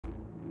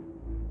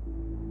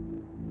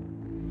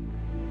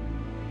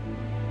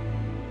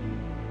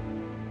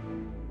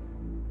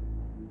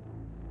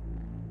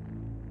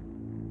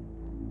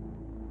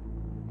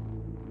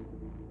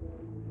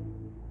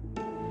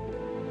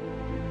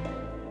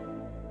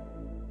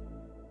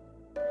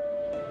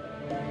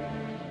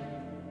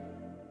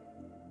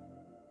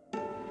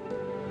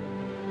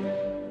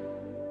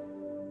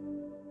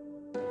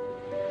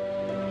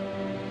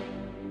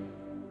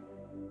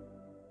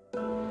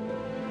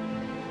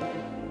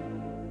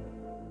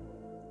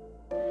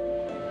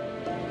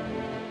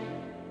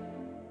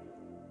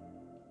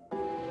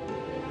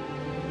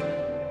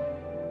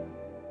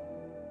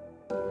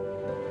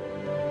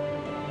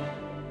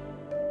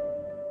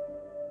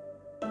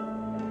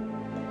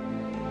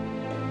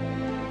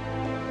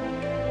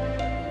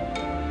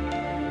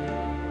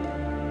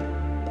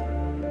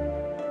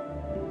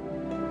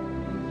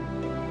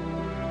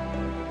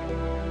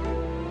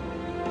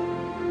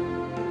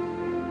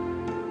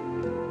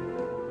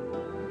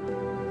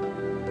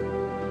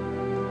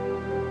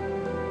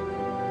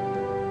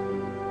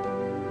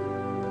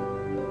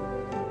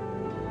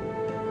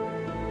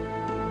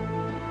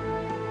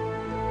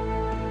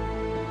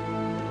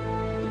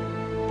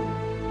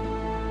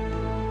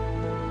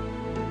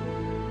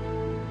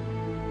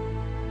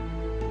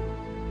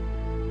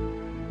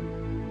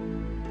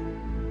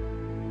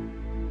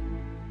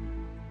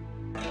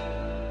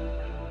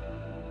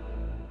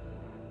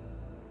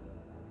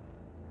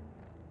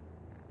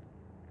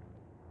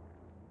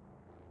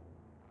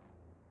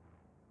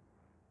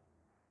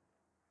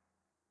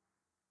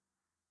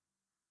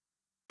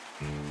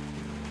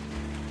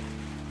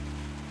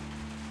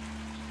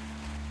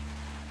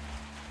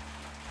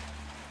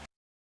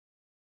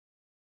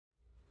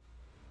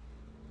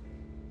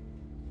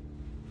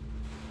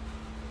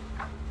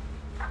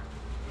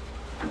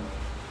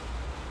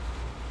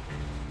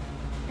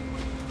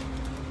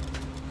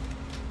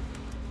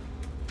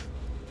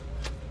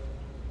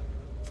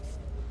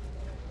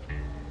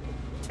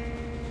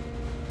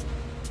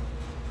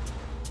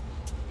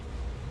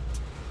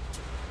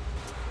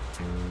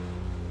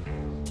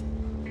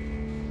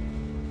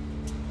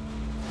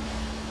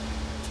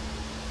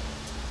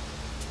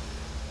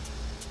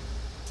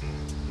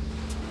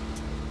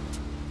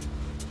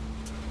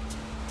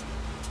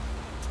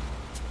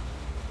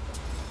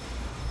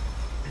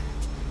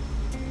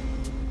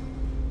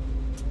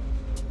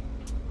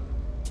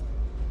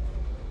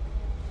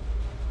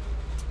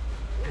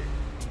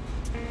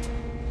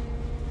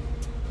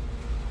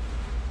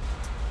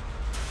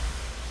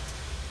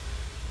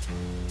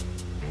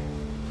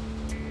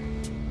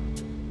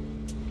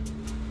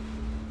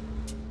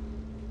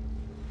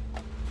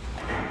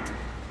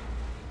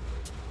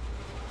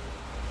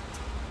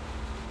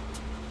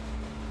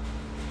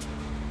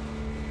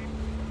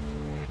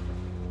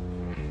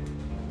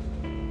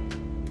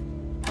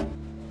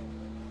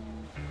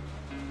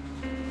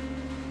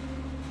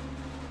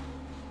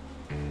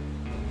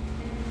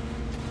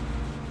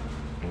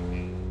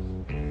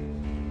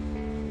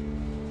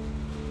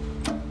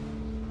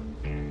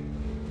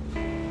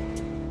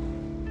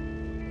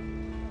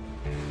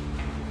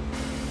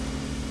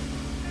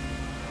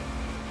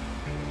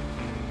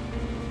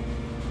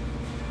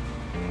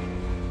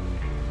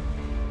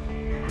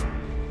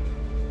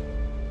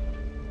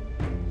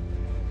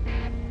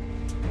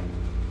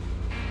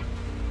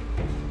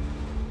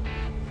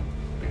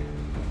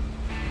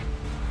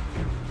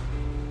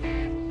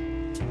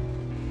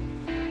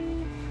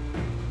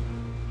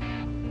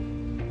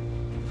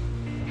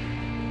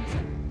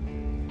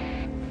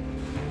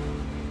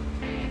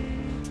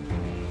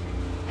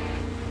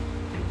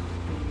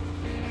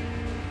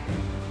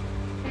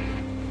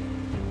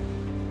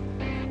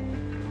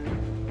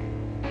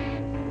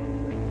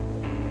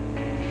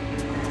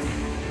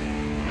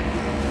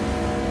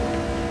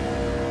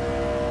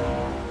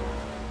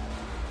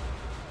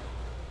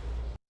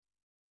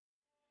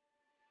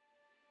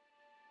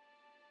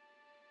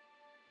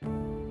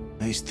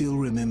I still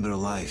remember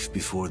life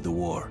before the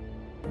war.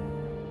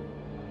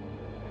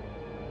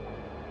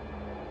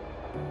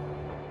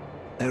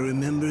 I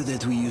remember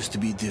that we used to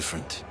be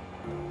different.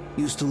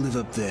 Used to live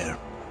up there,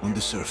 on the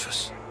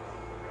surface.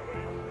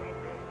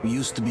 We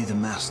used to be the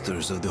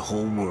masters of the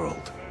whole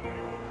world.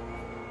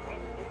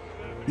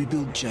 We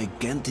built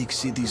gigantic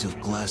cities of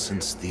glass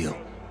and steel.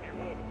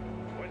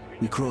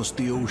 We crossed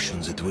the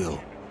oceans at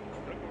will.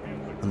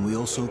 And we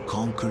also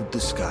conquered the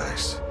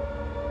skies.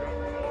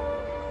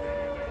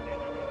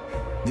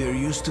 There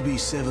used to be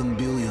 7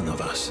 billion of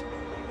us.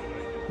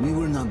 We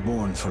were not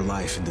born for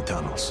life in the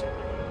tunnels.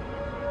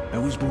 I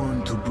was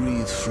born to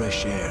breathe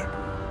fresh air,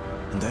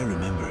 and I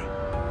remember it.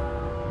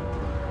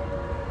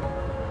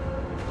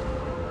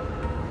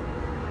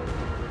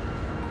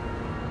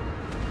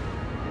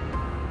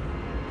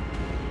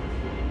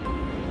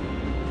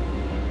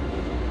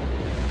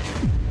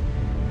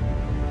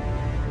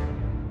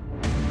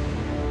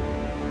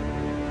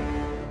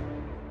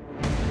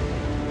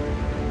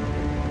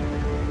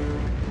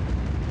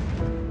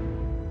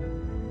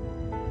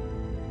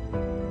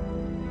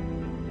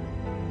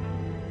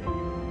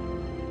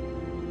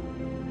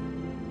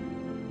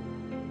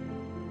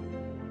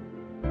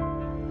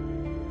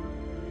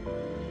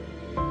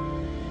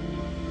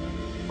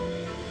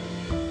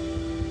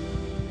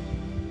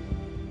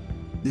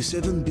 The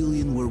 7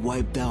 billion were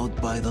wiped out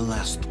by the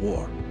last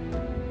war.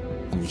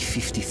 Only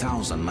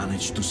 50,000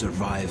 managed to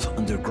survive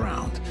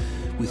underground,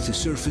 with the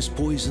surface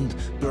poisoned,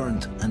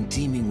 burnt, and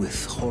teeming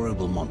with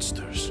horrible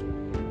monsters.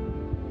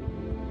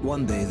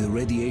 One day the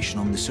radiation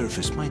on the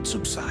surface might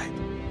subside,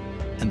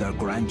 and our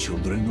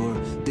grandchildren or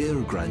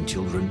their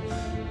grandchildren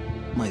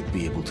might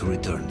be able to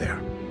return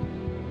there.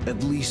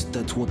 At least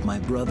that's what my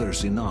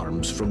brothers in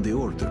arms from the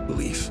Order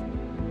believe.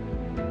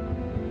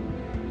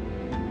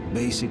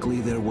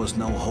 Basically, there was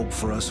no hope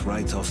for us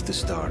right off the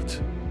start.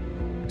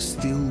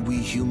 Still, we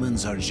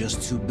humans are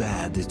just too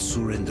bad at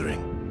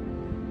surrendering.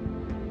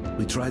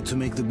 We tried to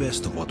make the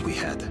best of what we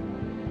had,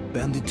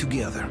 banded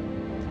together,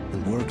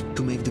 and worked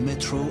to make the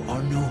Metro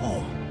our new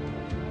home.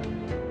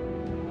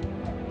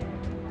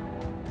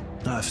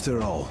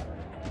 After all,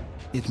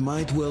 it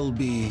might well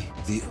be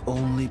the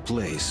only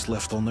place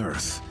left on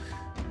Earth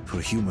for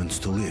humans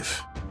to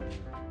live.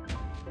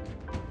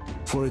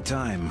 For a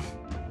time,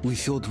 we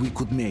thought we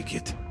could make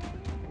it.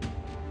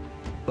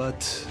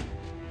 But,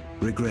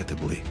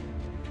 regrettably,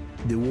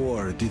 the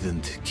war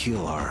didn't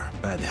kill our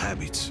bad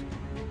habits.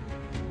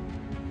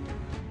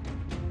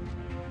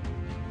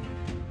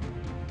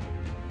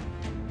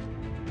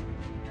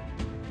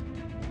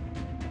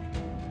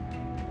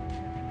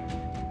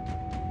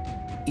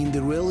 In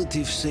the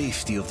relative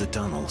safety of the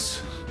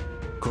tunnels,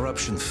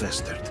 corruption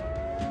festered.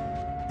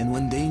 And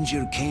when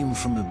danger came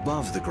from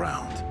above the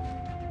ground,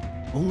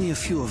 only a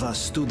few of us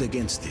stood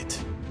against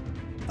it,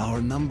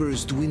 our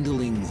numbers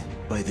dwindling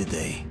by the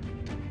day.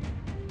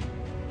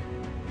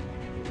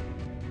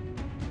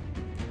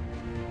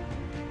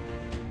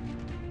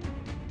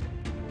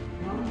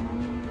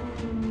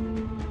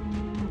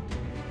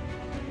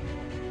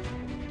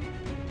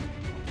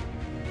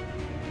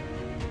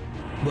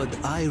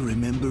 But I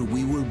remember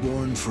we were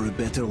born for a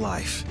better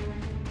life,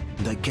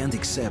 and I can't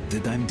accept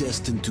that I'm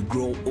destined to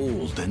grow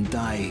old and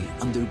die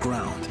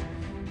underground.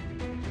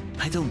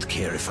 I don't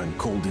care if I'm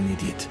called an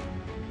idiot.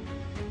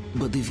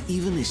 But if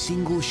even a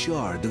single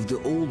shard of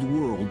the old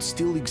world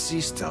still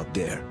exists out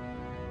there,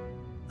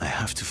 I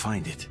have to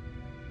find it.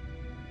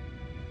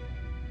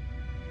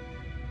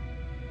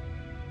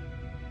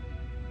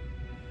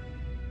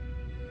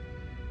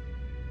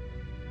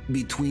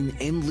 Between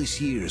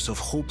endless years of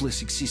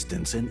hopeless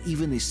existence and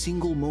even a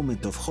single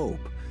moment of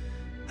hope,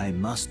 I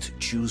must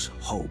choose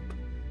hope.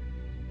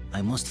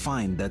 I must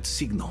find that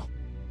signal.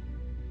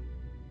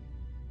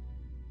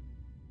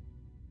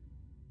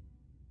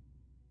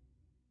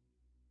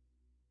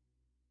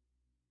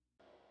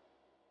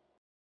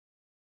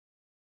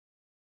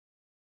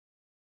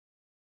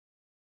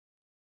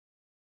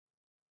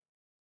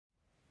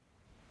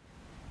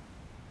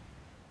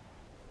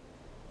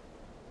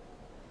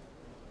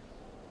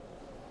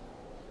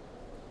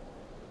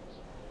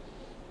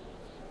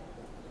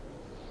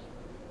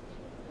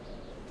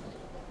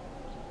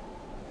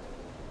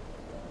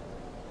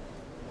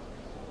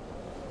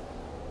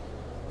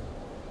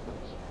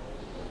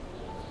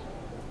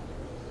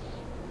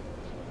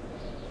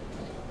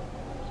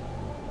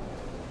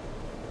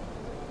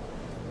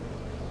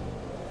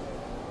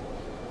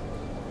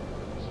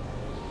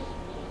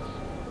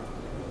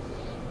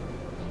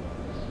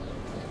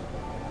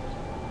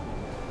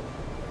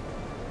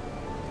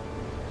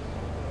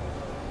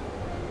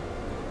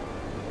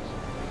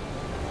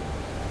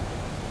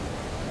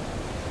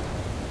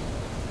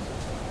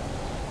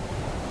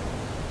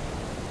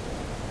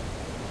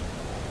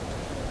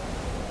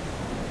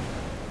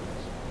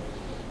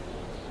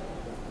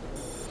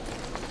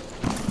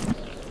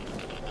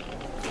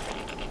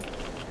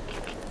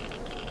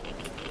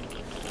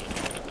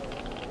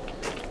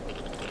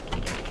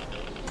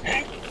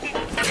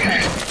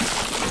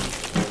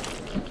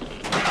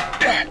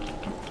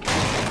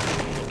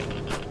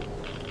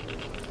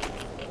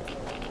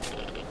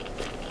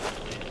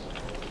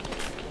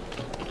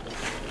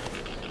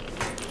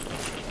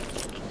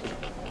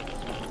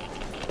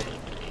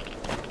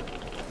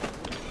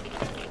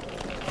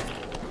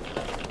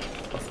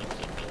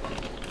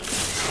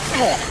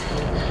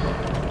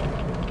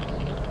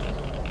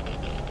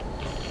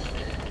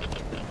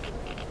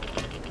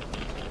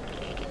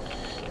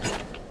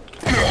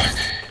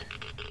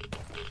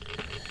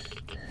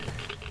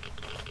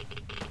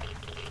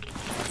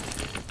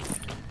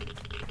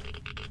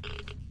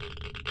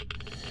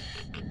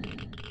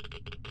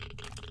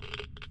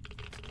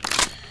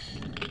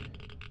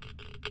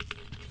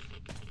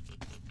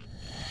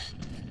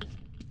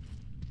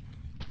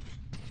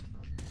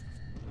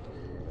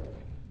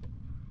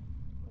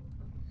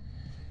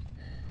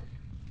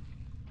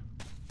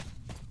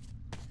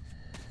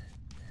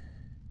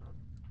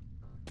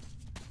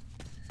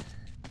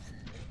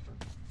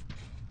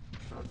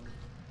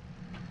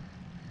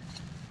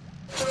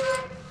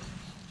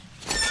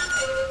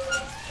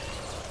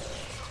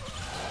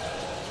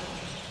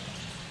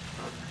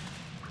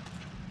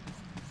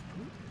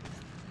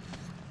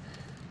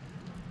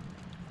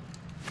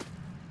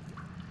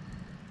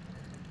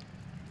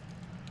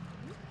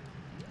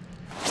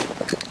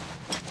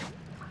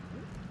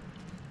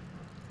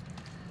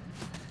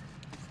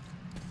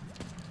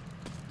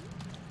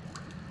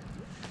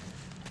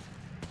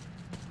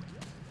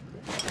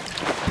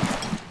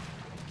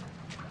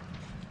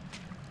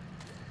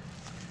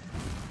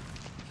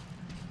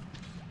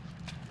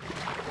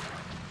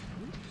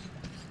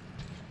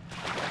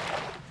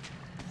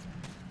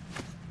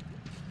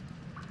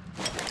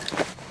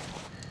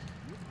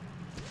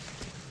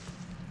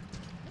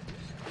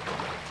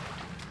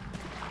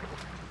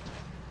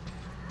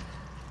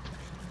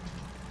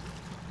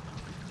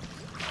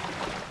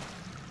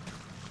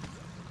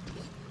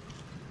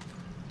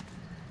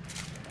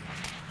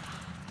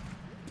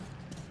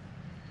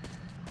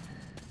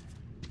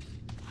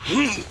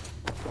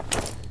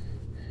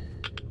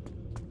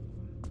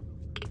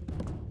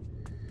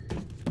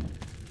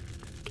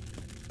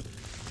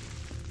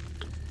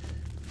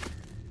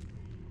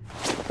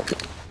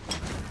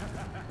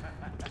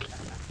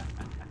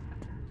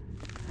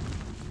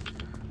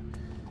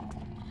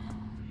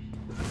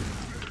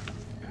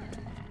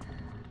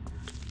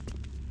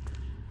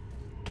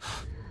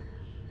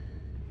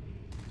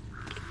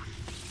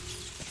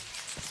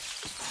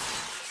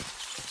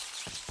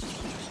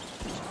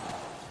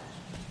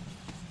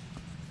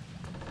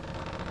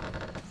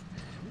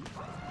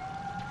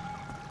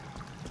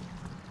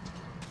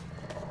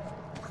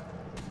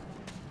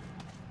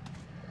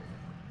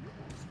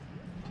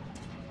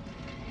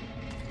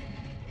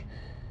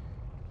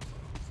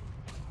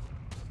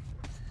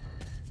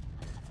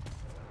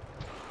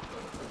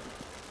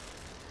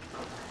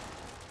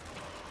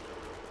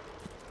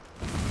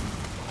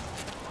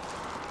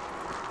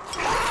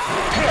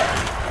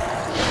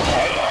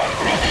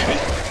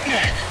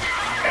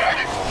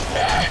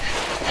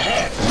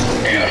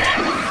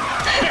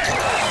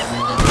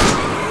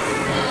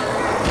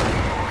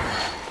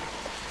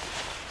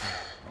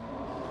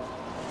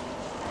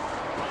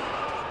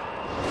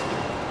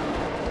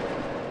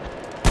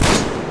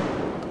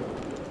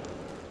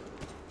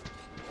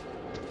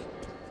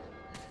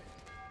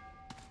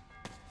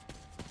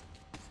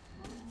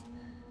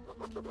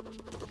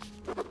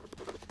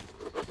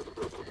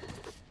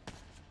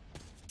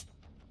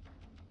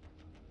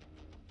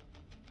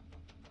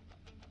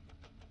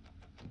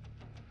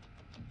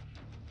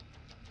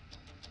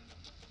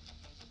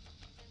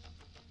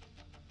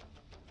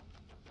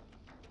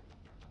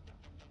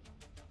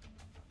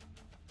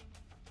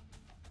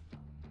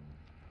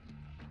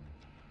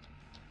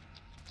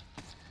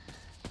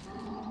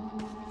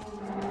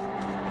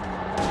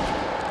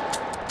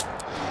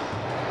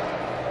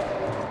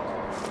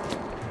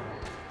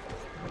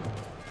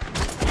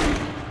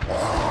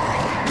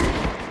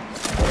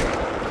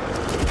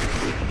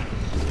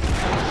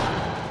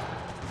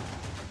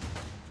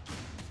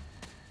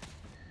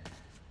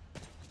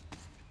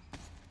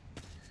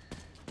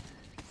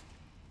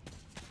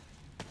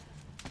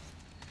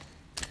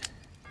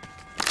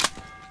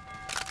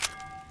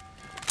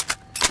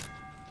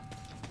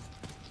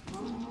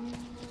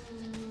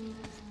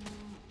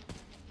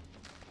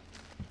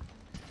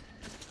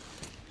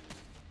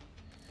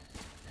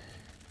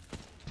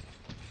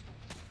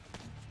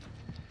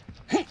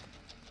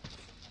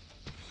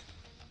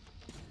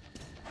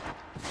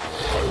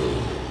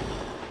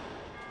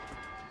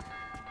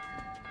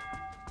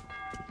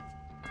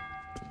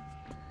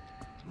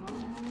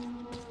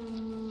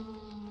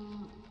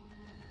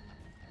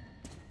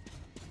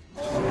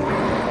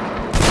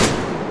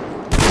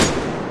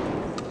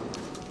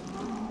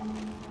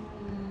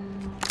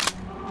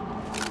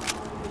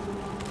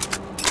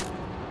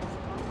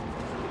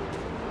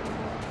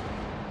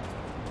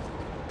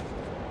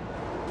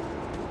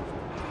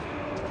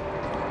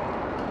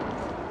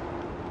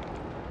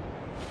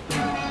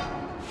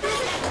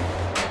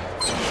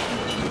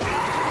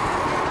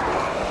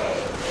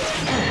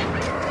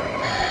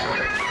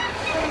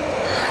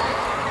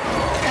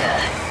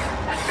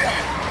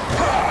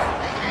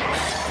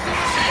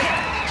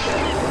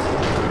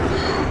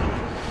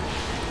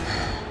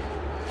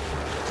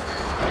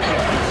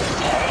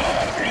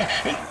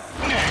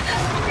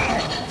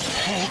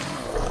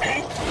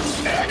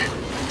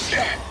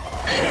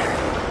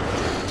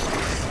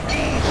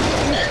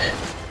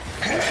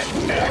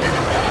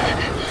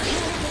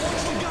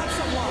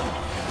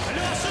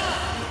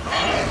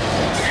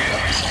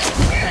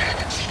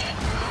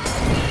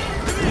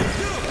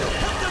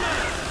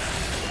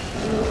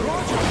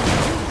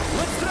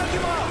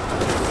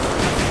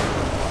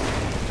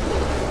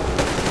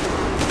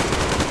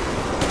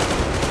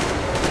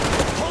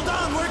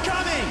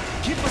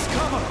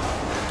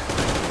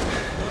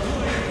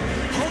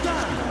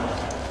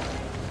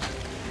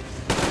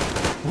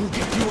 We'll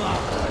get you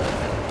out.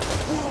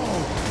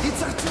 Whoa!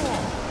 It's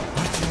Artyom!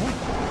 Artyom?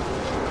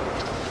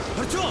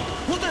 Artyom!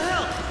 What the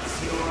hell?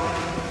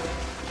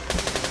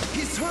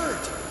 He's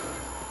hurt!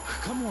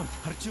 Come on,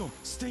 Artyom,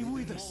 stay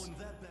with us.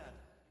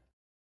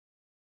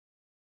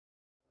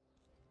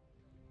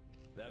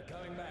 They're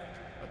coming back.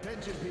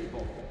 Attention,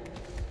 people.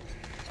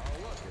 Oh,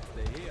 look, it's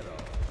the hero.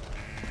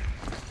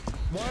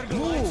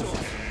 Move!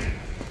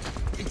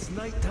 It's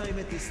nighttime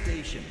at the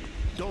station.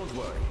 Don't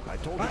worry. I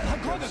told you.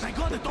 I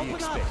got it.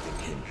 Open up.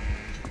 Him.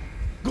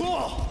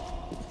 Go!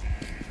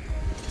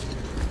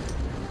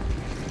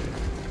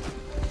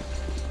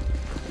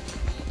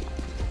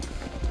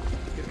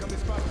 Here come the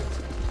Spartans.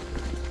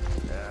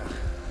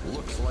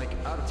 Looks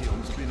like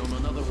Artyom's been on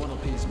another one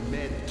of his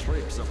mad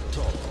trips up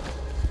top.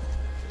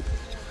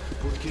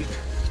 Poor kid.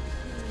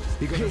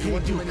 He got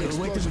one too many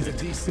explosions at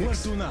D6. Where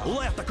to now?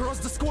 Left, across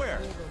the square.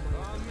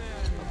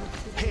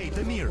 Hey,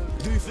 Damir,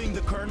 do you think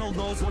the Colonel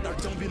knows what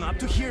Artyom been up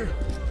to here?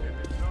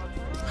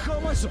 How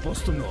am I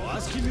supposed to know?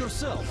 Ask him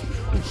yourself.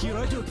 He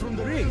radioed from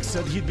the ring,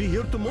 said he'd be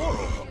here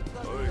tomorrow.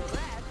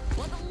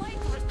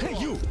 Hey,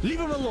 you!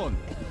 Leave him alone!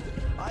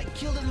 I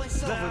killed it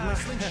myself with my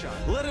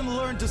slingshot. Let him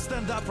learn to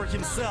stand up for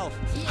himself.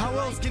 How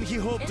else can he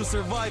hope to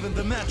survive in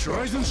the metro?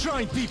 Rise and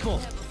shine,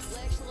 people!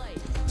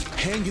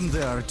 Hang in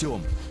there,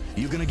 Artyom.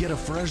 You're gonna get a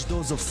fresh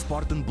dose of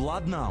Spartan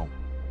blood now.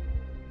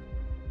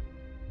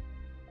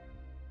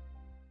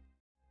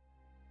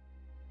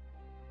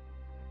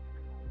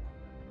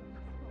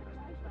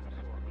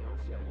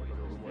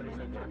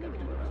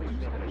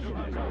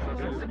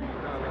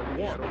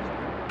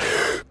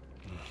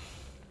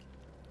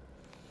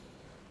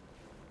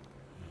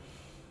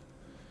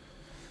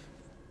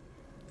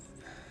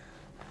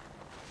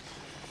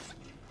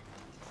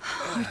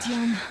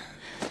 Artyom,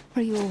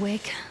 are you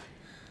awake?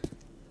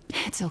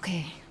 It's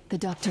okay. The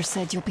doctor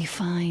said you'll be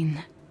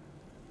fine.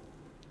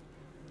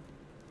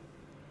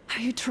 Are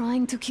you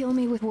trying to kill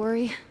me with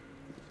worry?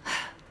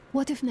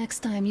 What if next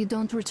time you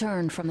don't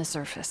return from the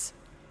surface?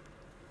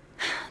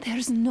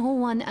 There's no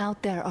one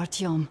out there,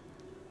 Artyom.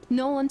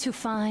 No one to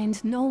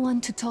find, no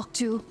one to talk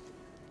to.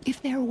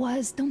 If there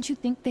was, don't you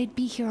think they'd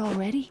be here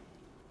already?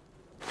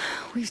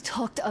 We've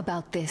talked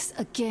about this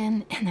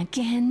again and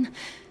again.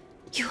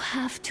 You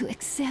have to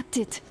accept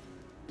it.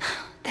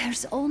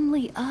 There's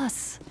only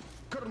us.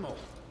 Colonel!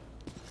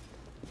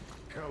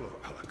 Hello,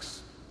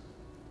 Alex.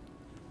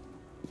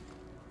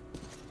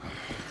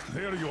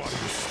 There you are,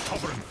 you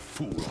stubborn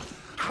fool.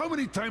 How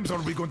many times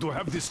are we going to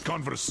have this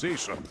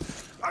conversation?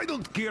 I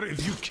don't care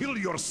if you kill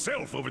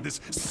yourself over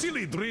this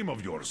silly dream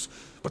of yours,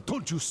 but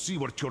don't you see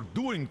what you're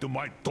doing to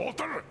my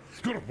daughter?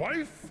 Your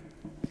wife?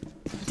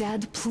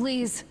 Dad,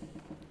 please.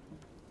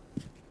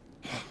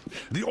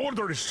 The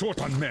Order is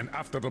short on men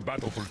after the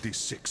battle for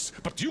D6,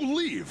 but you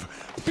leave.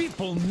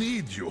 People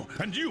need you,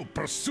 and you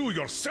pursue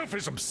your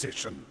selfish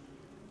obsession.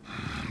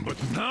 But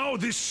now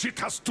this shit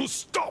has to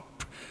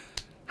stop.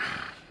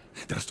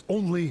 There's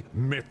only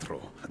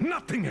Metro,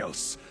 nothing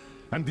else.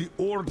 And the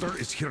Order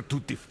is here to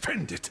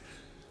defend it.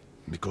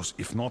 Because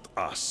if not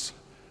us,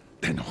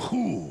 then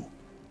who?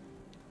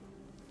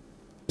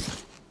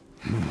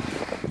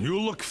 You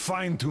look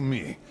fine to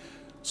me.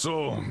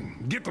 So,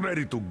 get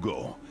ready to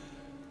go.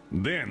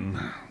 Then,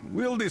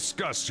 we'll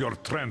discuss your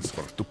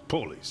transfer to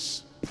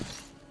police.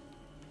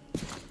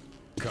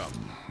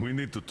 Come, we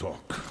need to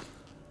talk.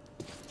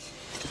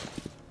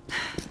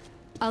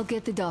 I'll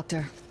get the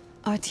doctor.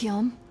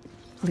 Artyom,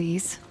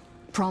 please,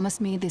 promise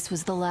me this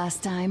was the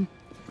last time.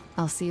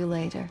 I'll see you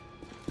later.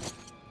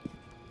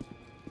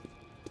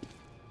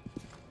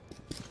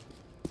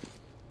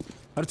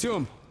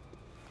 Artyom,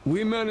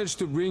 we managed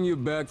to bring you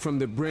back from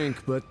the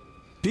brink, but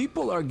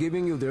people are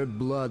giving you their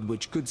blood,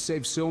 which could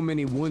save so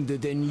many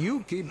wounded, and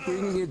you keep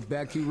bringing it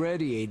back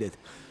irradiated.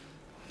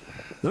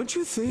 Don't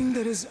you think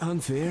that is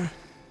unfair?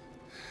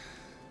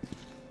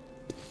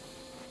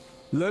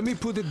 Let me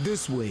put it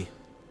this way.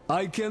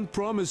 I can't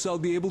promise I'll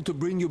be able to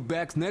bring you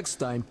back next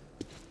time.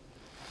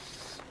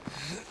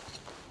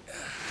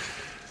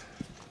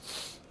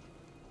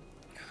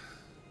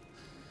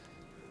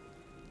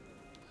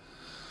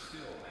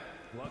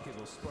 Lucky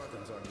those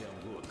Spartans are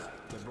damn good.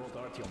 They brought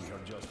Artyom here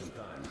just in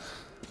time.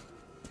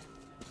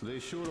 They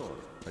sure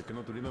are. I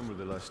cannot remember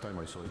the last time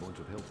I saw a bunch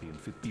of healthy and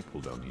fit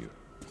people down here.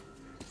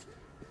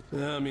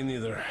 Yeah, me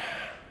neither.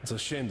 It's a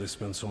shame they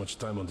spend so much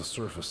time on the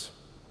surface.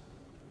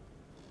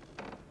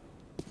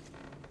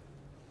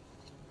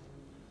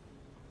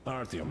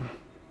 Artyom,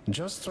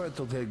 just try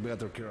to take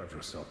better care of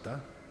yourself, huh?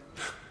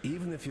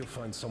 Even if you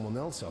find someone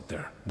else out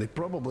there, they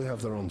probably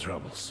have their own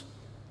troubles.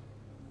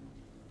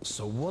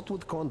 So what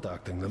would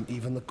contacting them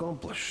even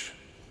accomplish?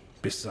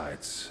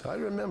 Besides, I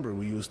remember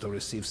we used to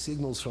receive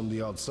signals from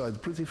the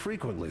outside pretty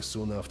frequently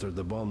soon after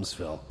the bombs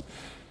fell.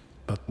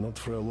 But not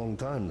for a long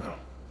time now.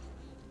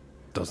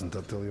 Doesn't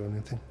that tell you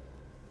anything?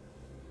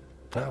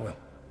 Ah well,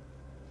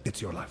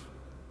 it's your life.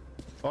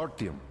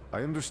 Artyom,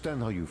 I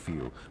understand how you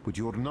feel, but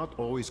you're not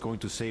always going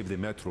to save the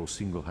Metro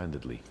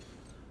single-handedly.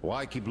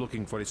 Why keep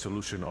looking for a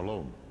solution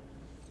alone?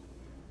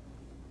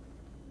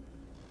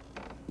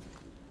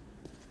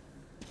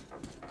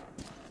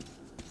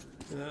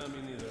 Yeah,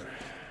 me neither.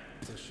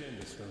 It's a shame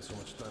they spend so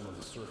much time on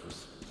the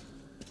surface.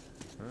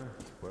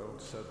 Well,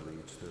 sadly,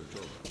 it's their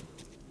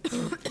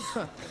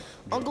job.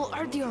 Uncle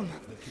Artyom,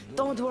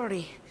 don't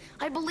worry.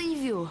 I believe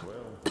you.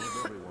 Well,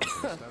 not everyone can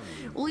stand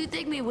you. Will you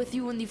take me with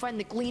you when you find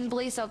the clean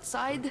place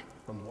outside?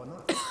 And why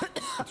not? It's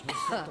what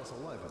kept us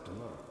alive up to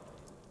now.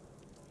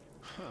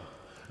 Huh.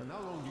 And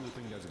how long do you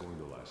think that's going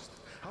to last?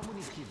 How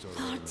many kids are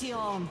there?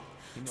 Artyom,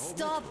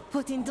 stop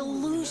putting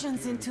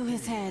delusions into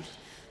his head.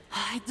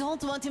 I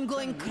don't want him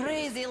going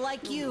crazy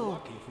like you.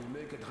 Lucky if we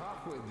make it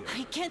halfway there.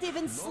 He can't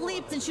even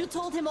sleep since you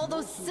told him all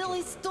those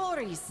silly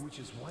stories. Which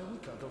is why we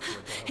can't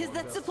afford to have Is our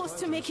that best supposed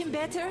to fighters make him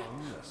taking better?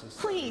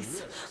 unnecessary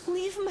Please, risks.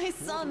 leave my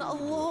son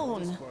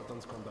alone.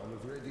 Spartans come down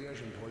with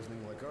radiation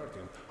poisoning like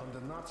Artyom, and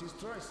the Nazis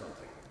try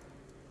something.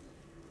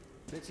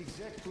 That's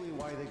exactly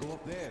why they go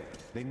up there.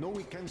 They know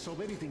we can't solve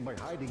anything by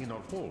hiding in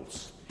our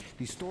holes.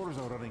 The stores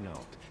are running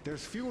out.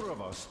 There's fewer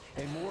of us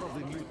and more of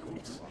the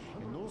mutants.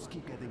 And those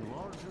keep getting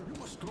larger,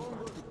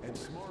 stronger, and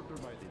smarter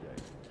by the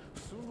day.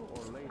 Sooner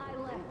or later... I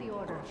left the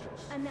order,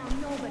 and now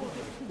nobody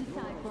gets to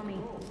decide for me.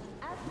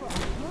 As for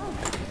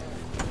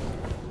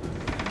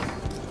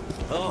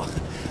Oh,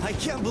 I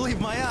can't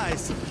believe my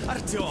eyes.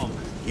 Artyom,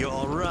 you're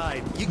all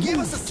right. You gave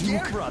us a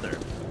scare, brother.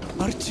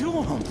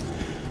 Artyom,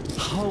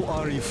 how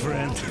are you,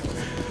 friend?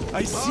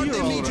 I see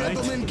you're all right.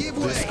 Gentlemen, give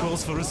way. This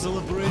calls for a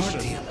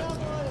celebration.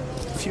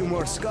 A few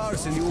more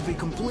scars and you will be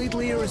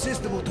completely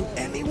irresistible to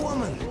any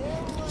woman.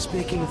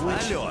 Speaking of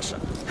which, Alyosha,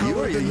 how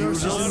you're are the your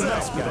nurses usual in the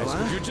self, hospital, guys.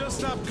 huh? You just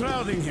stop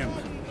crowding him.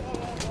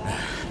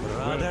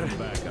 Brother. Welcome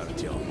back,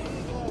 Artyom.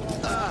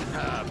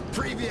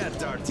 Привет,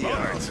 Artyom.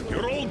 All right,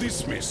 you're all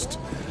dismissed.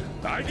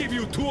 I give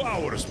you 2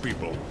 hours,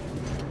 people.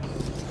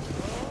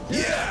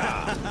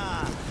 Yeah!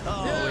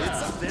 Oh,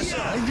 it's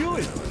official. I knew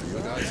it.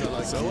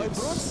 So I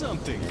brought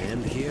something.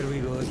 And here we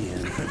go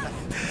again.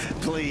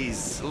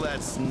 Please,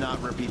 let's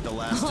not repeat the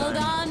last Hold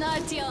time.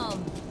 on,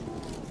 Artyom.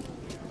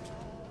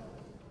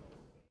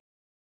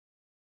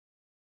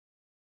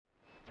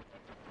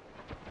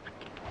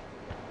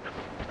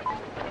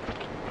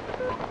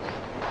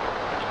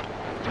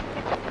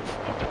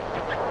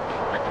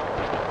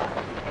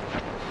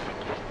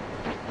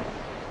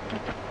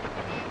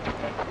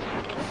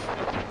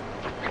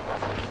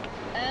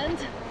 And?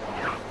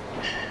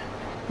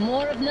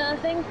 More of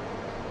nothing?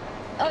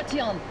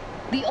 Artyom,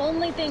 the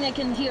only thing I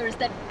can hear is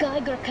that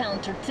Geiger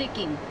counter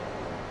ticking.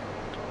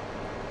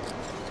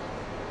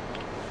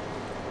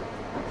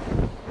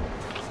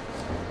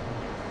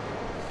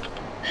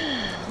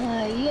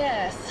 Why,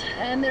 yes,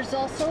 and there's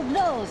also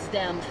those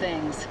damn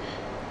things.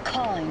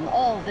 Calling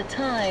all the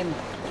time.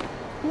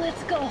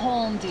 Let's go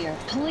home, dear,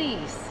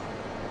 please.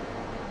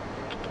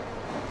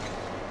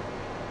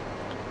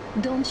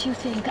 Don't you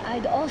think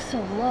I'd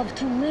also love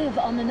to live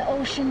on an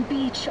ocean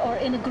beach or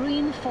in a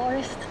green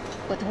forest?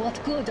 But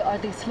what good are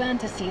these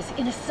fantasies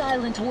in a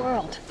silent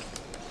world?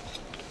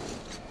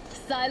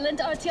 Silent,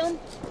 Artyom?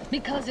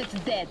 Because it's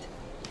dead.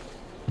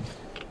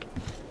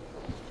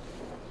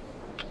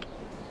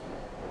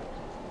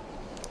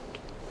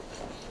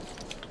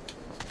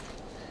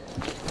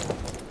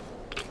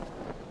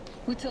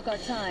 We took our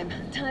time.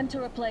 Time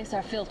to replace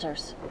our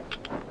filters.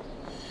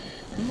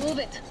 Move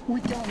it. We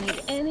don't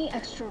need any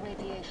extra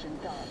radiation,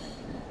 darling.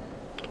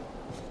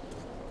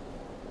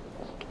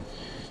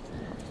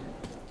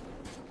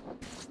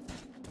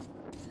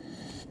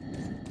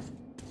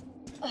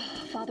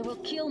 Father will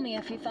kill me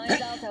if he finds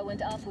out I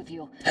went up with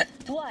you.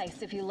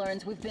 Twice if he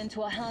learns we've been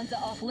to a Hansa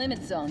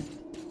off-limit zone.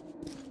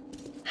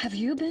 Have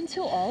you been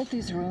to all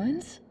these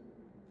ruins?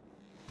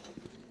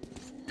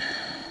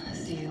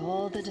 See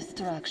all the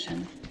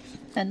destruction.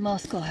 And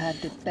Moscow had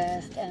the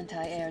best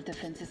anti-air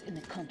defenses in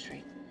the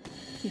country.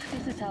 If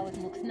this is how it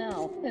looks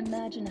now,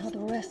 imagine how the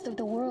rest of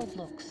the world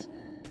looks.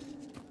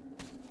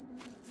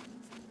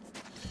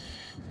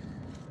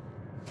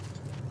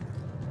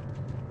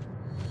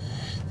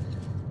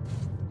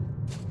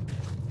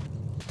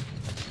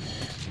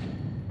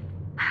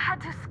 Had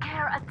to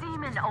scare a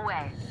demon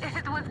away.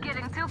 It was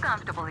getting too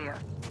comfortable here.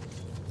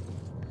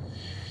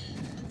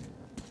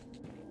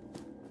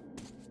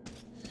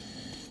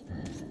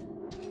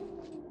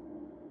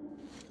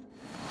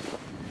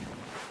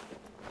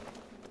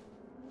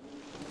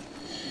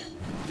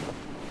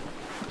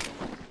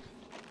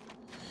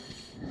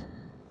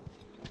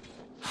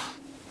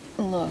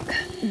 Look,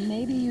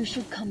 maybe you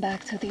should come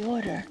back to the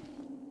Order.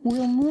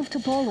 We'll move to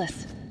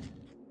Polis.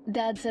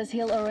 Dad says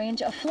he'll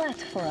arrange a flat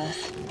for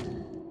us.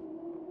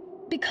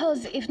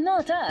 Because if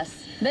not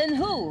us, then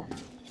who?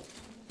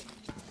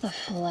 A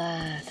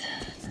flat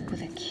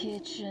with a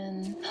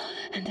kitchen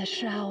and a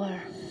shower.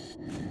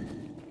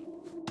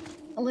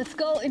 Let's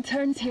go, it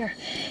turns here.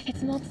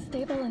 It's not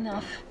stable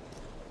enough.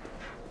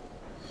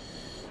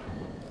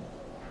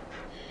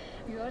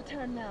 Your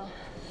turn now.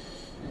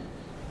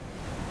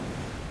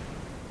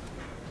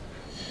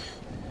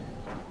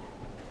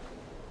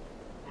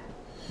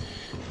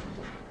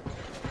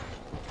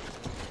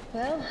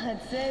 Well, I'd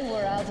say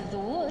we're out of the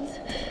woods.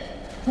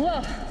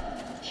 Whoa!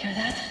 Hear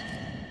that?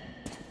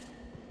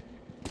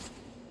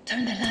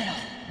 Turn the light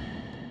off.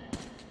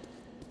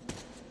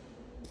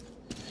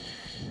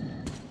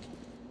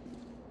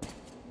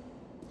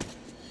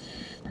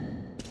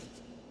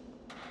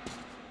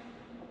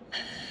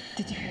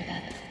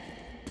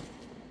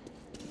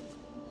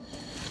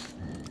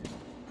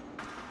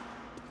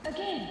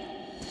 Again.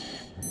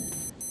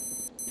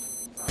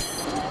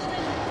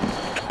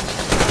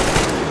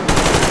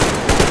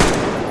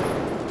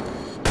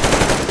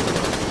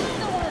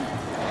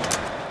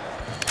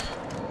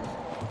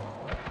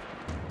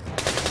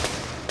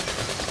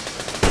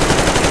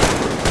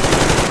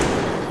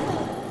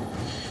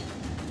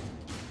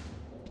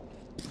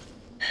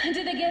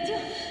 Did they get you?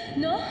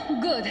 No?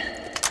 Good.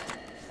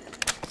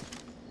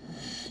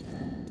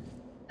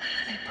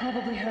 They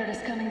probably heard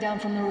us coming down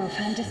from the roof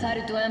and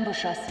decided to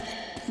ambush us.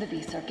 The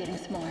beasts are getting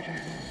smarter.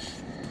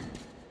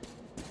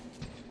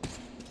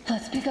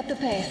 Let's pick up the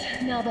pace.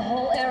 Now the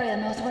whole area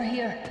knows we're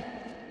here.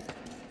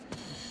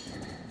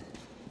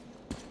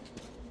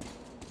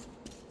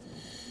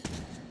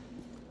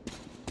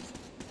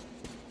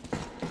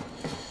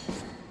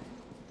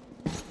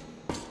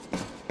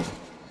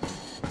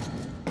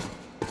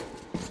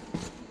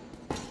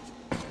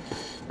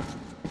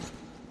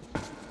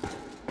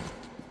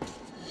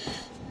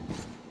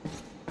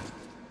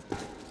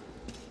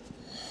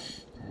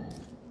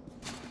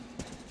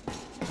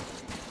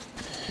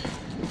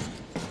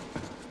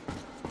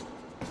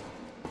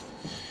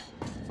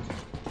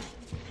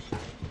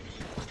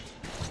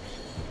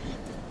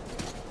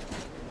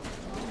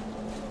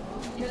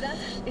 Hear that?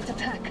 It's a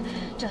pack.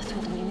 Just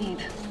what we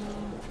need.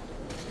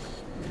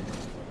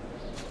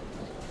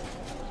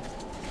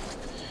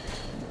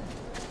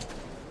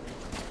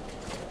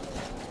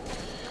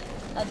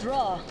 A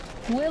draw.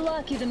 We're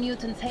lucky the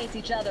mutants hate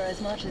each other as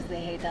much as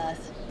they hate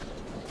us.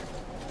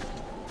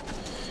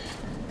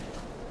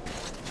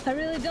 I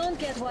really don't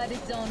get why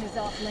this zone is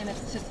off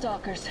limits to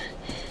stalkers.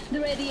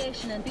 The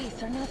radiation and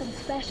beasts are nothing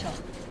special.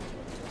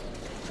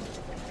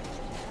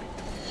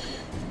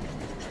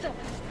 Stop.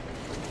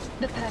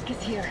 The pack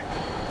is here.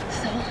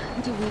 So,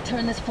 do we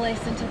turn this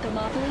place into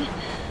Thermopylae,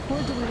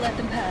 or do we let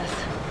them pass?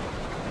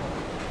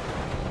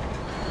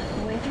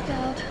 Wait it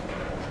out.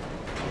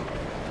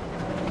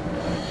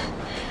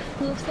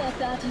 Looks like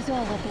that was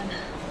all of them.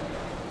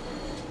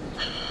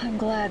 I'm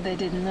glad they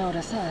didn't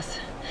notice us.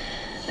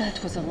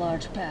 That was a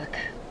large pack.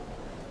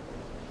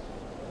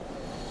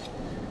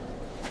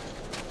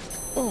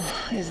 Oh,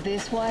 is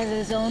this why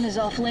the zone is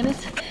off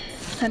limits?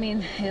 I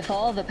mean, if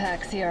all the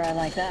packs here are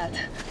like that.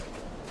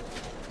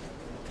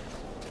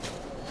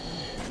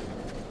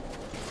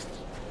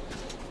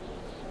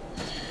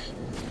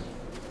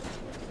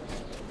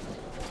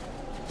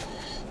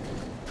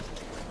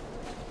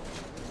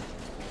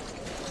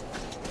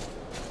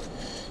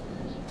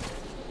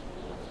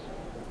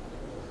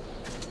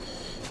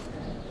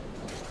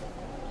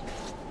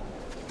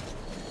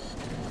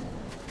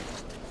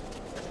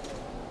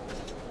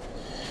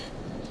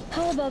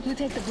 How about we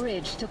take the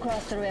bridge to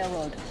cross the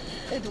railroad?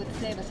 It would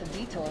save us a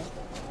detour.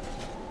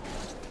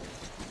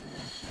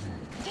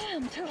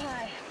 Damn, too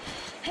high.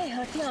 Hey,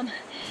 Artyom,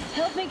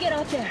 help me get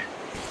out there.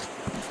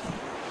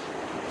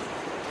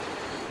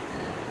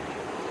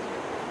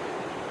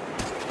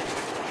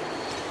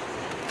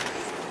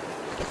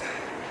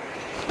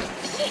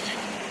 Shit!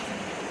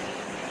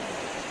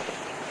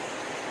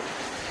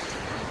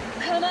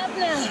 Come up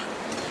now.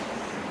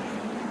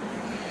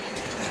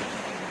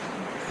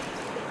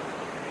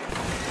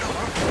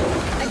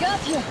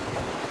 Got you!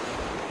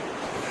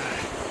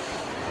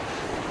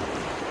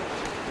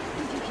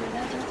 Did you hear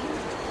that, Artyom?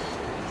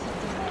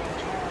 Something like a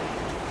trial.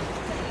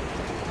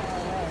 Far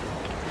away.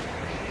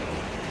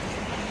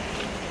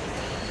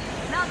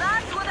 Now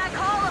that's what I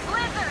call a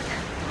blizzard!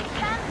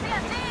 Can't see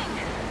a thing!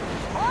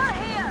 Or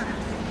hear!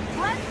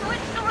 Let's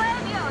switch to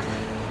radios!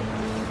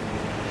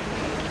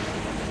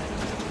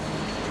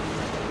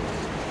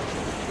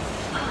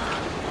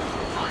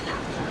 What?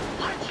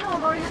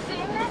 Artyom, are you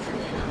seeing this?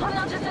 I'm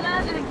not just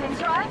imagining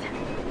things, right?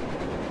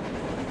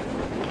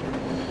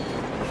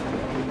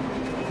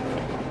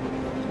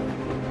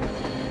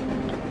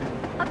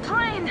 A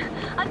train!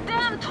 A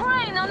damn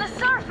train on the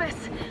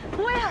surface!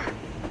 Where?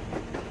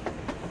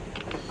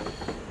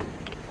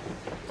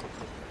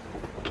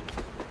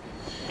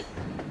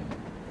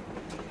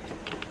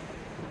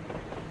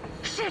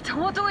 Shit!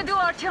 What do we do,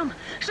 Artyom?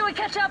 Should we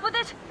catch up with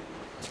it?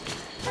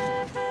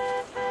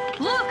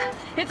 Look!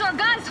 It's our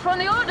guys from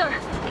the Order!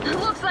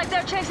 Looks like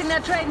they're chasing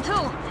that train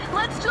too.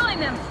 Let's join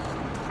them!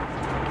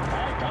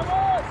 Hey, come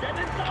on! Get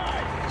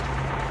inside!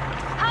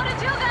 How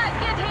did you guys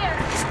get here?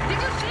 Did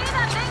you see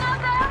that thing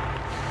out there?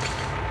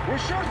 We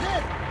sure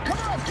did! Come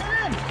on, get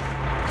in!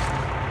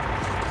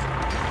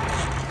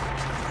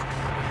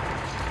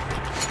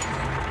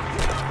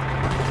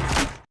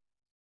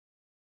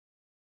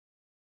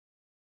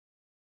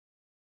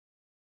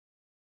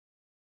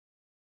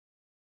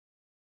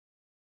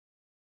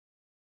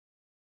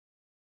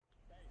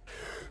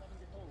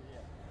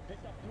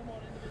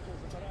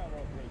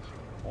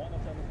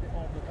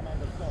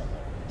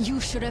 You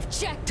should have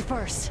checked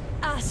first,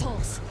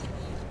 assholes!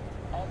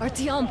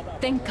 Artyom,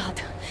 thank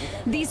God.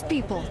 These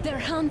people, they're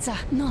Hansa,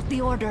 not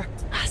the Order.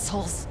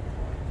 Assholes.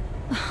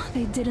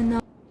 They didn't know.